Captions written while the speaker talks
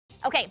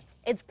Okay,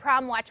 it's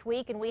prom watch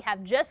week and we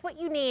have just what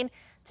you need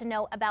to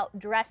know about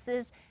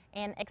dresses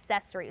and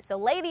accessories. So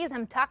ladies,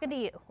 I'm talking to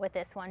you with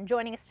this one.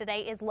 Joining us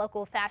today is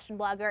local fashion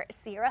blogger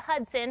Sierra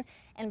Hudson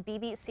and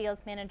BB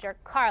sales manager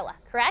Carla,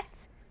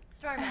 correct?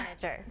 Store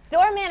manager.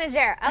 Store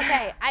manager.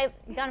 Okay, I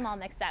got them all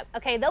mixed up.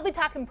 Okay, they'll be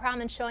talking prom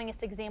and showing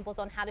us examples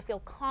on how to feel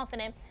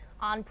confident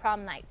on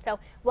prom night. So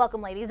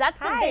welcome, ladies. That's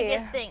the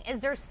biggest thing,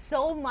 is there's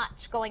so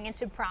much going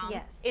into prom.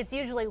 Yes. It's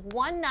usually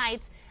one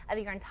night of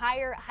your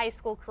entire high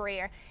school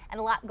career and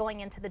a lot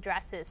going into the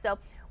dresses. So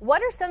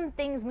what are some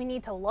things we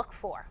need to look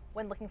for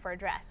when looking for a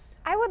dress?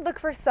 I would look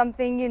for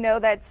something, you know,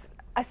 that's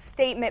a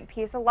statement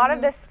piece. A lot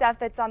of the stuff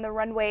that's on the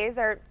runways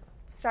are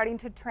starting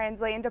to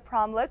translate into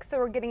prom looks. So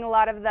we're getting a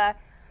lot of the,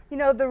 you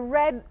know, the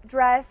red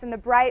dress and the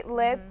bright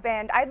lip.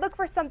 And I'd look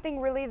for something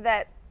really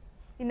that,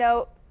 you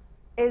know,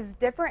 is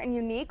different and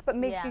unique, but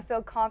makes you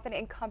feel confident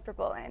and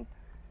comfortable in.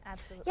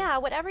 Absolutely. Yeah,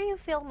 whatever you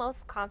feel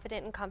most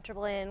confident and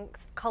comfortable in,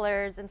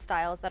 colors and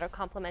styles that are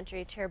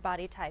complementary to your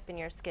body type and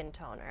your skin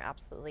tone are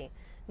absolutely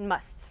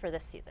musts for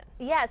this season.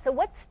 Yeah, so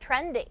what's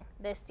trending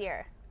this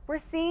year? We're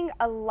seeing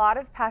a lot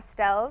of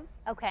pastels.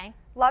 Okay.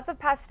 Lots of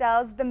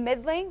pastels. The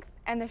mid-length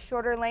and the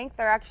shorter length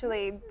are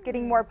actually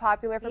getting more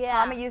popular for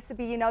prom. It used to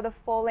be, you know, the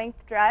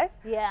full-length dress,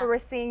 but we're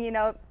seeing, you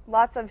know,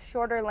 lots of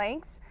shorter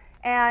lengths.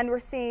 And we're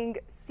seeing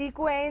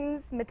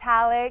sequins,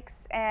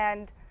 metallics,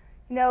 and,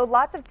 you know,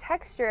 lots of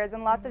textures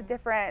and lots of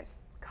different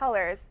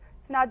colors.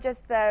 It's not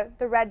just the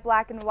red,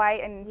 black, and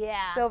white and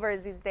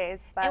silvers these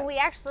days. But and we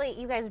actually,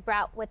 you guys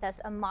brought with us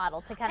a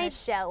model to kind of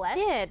show us.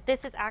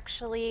 This is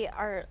actually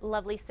our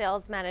lovely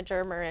sales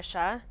manager,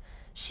 Marisha.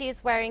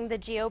 She's wearing the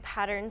Geo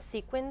pattern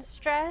sequins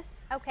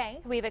dress. Okay.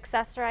 We've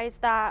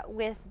accessorized that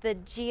with the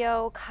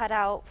Geo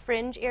cutout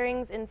fringe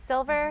earrings in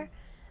silver,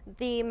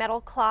 the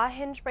metal claw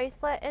hinge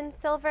bracelet in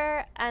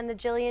silver, and the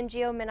Jillian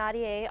Geo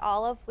Minatier,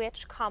 all of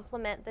which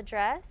complement the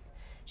dress.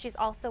 She's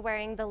also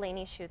wearing the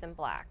Laney shoes in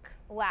black.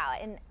 Wow,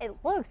 and it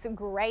looks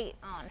great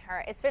on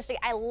her. Especially,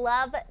 I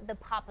love the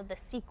pop of the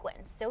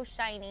sequins. So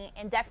shiny,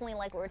 and definitely,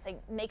 like we were saying,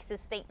 makes a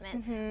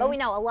statement. But we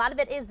know a lot of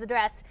it is the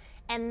dress,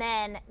 and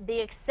then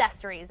the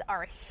accessories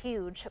are a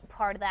huge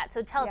part of that.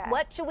 So tell us,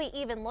 what should we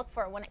even look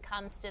for when it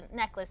comes to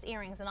necklace,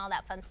 earrings, and all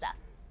that fun stuff?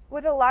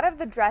 with a lot of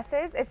the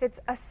dresses, if it's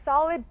a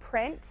solid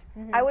print,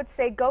 I would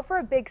say go for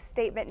a big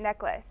statement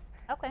necklace.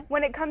 Okay.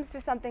 When it comes to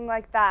something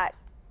like that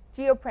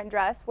geoprint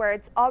dress where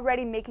it's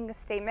already making a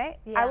statement,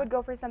 I would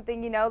go for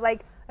something, you know,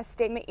 like a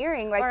statement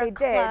earring like or they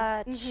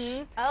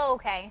did. Oh,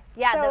 okay.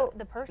 Yeah, So,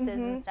 the purses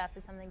and stuff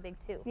is something big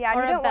too. Yeah,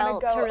 or and you don't a belt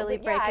want to go to really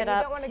break it you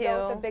up don't want to too.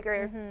 go with a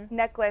bigger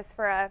necklace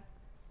for a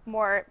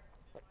more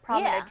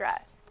prominent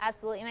dress.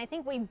 Absolutely, and I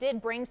think we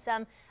did bring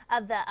some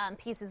of the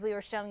pieces we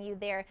were showing you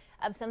there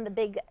of some of the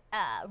big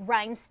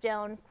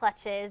rhinestone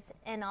clutches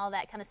and all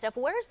that kind of stuff.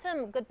 Where are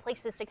some good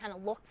places to kind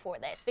of look for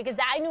this? Because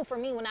I knew for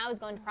me when I was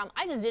going to prom,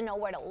 I just didn't know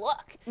where to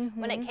look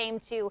when it came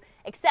to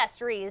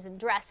accessories and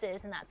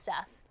dresses and that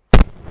stuff.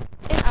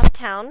 In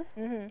Uptown,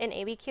 in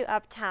ABQ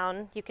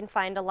Uptown, you can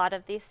find a lot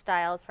of these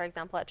styles, for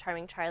example, at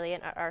Charming Charlie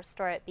and at our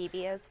store at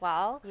BB as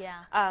well.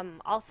 Yeah.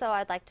 Also,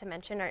 I'd like to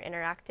mention our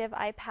interactive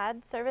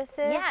iPad services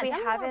Yeah, we tell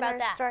me have more in about our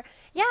that. store.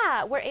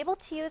 Yeah, we're able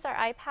to use our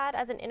iPad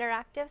as an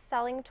interactive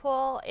selling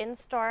tool in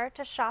store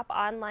to shop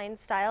online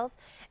styles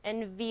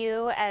and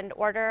view and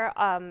order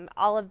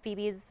all of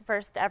BB's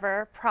first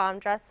ever prom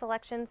dress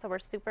selection, so we're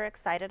super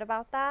excited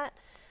about that.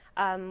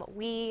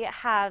 We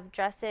have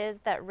dresses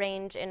that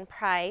range in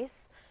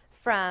price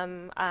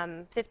from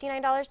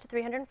 $59 to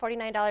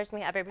 $349, and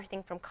we have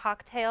everything from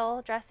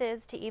cocktail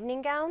dresses to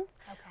evening gowns.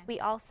 Okay. We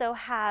also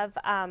have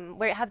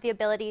we have the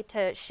ability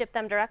to ship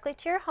them directly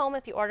to your home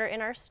if you order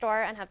in our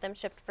store and have them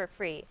shipped for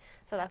free.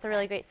 So that's a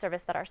really great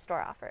service that our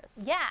store offers.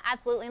 Yeah,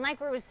 absolutely. And like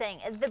we were saying,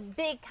 the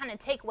big kind of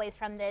takeaways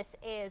from this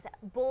is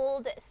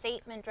bold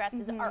statement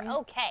dresses are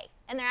okay.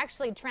 And they're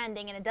actually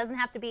trending, and it doesn't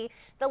have to be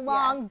the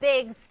long,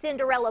 big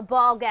Cinderella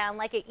ball gown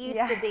like it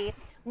used to be.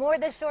 More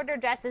the shorter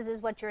dresses is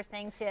what you're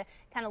saying to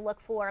kind of look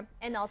for,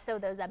 and also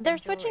those up. They're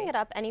switching it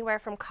up anywhere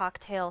from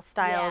cocktail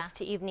styles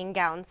to evening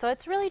gowns. So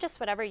it's really just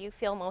whatever you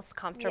feel most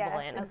comfortable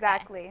in.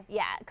 Exactly.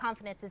 Yeah,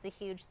 confidence is a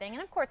huge thing.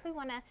 And of course, we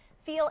want to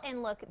feel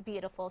and look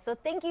beautiful. So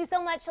thank you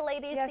so much,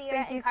 ladies,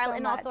 Sierra and Carla,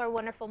 and also our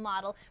wonderful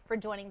model for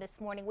joining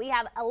this morning. We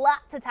have a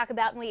lot to talk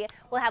about, and we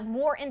will have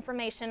more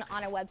information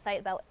on our website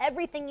about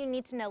everything you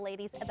need to know,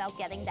 ladies, about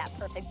getting that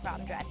perfect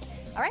prom dress.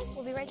 All right,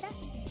 we'll be right back.